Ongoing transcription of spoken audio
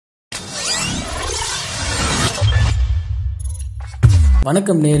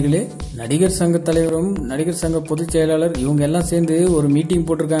வணக்கம் நேயர்களே. நடிகர் சங்க தலைவரும் நடிகர் சங்க பொதுச் செயலாளர் இவங்க எல்லாம் சேர்ந்து ஒரு மீட்டிங்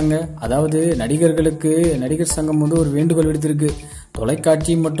போட்டிருக்காங்க. அதாவது நடிகர்களுக்கு நடிகர் சங்கம் ஒரு வேண்டுகோள் விடுத்திருக்கு.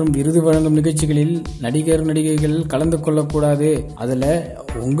 தொலைக்காட்சி மற்றும் விருது வழங்கும் நிகழ்ச்சிகளில் நடிகைகள் கலந்து கொள்ளக்கூடாது. அதுல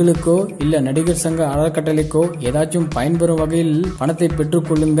உங்களுக்கோ இல்ல நடிகர் சங்க அறக்கட்டளைக்கோ ஏதாச்சும் பயன்பெறும் வகையில் பணத்தை பெற்றுக்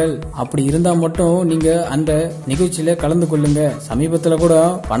கொள்ளுங்கள். அப்படி இருந்தா மட்டும் நீங்க அந்த நிகழ்ச்சியில கலந்து கொள்ளுங்க. சமீபத்துல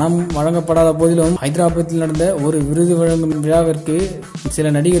கூட பணம் வழங்கப்படாத போதிலும் ஹைதராபாத்தில் நடந்த ஒரு விருது வழங்கும் விழாவிற்கு சில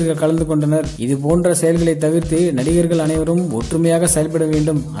நடிகர்கள் கலந்து கொண்டனர். இது போன்ற செயல்களை தவிர்த்து நடிகர்கள் அனைவரும் ஒற்றுமையாக செயல்பட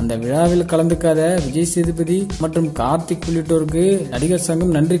வேண்டும். அந்த விழாவில் கலந்துக்காத விஜய் சேதுபதி மற்றும் கார்த்திக் உள்ளிட்டோருக்கு நடிகர் சங்கம்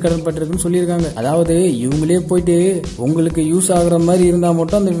நன்றி கடன் பட்டிருக்குன்னு சொல்லியிருக்காங்க. அதாவது இவங்களே போயிட்டு உங்களுக்கு யூஸ் ஆகுற மாதிரி இருந்தா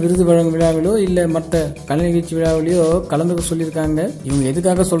மட்டும் அந்த விருது வழங்கும் விழாவிலோ இல்ல மற்ற கலை நிகழ்ச்சி விழாவிலோ கலந்துக்க சொல்லியிருக்காங்க. இவங்க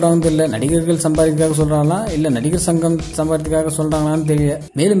எதுக்காக சொல்றாங்கன்னு தெரியல. நடிகர்கள் சம்பாதிக்காக சொல்றாங்களா இல்ல நடிகர் சங்கம் சம்பாதிக்காக சொல்றாங்களான்னு தெரியல.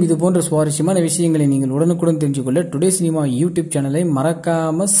 மேலும் இது போன்ற சுவாரஸ்யமான விஷயங்களை நீங்கள் உடனுக்குடன் தெரிஞ்சுக்கொள்ள டுடே சினிமா யூடியூப் சேனலை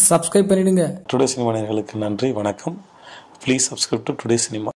மறக்காம சப்ஸ்கிரைப் பண்ணிடுங்க. டுடே சினிமா நேயர்களுக்கு நன்றி, வணக்கம். Please subscribe to today cinema.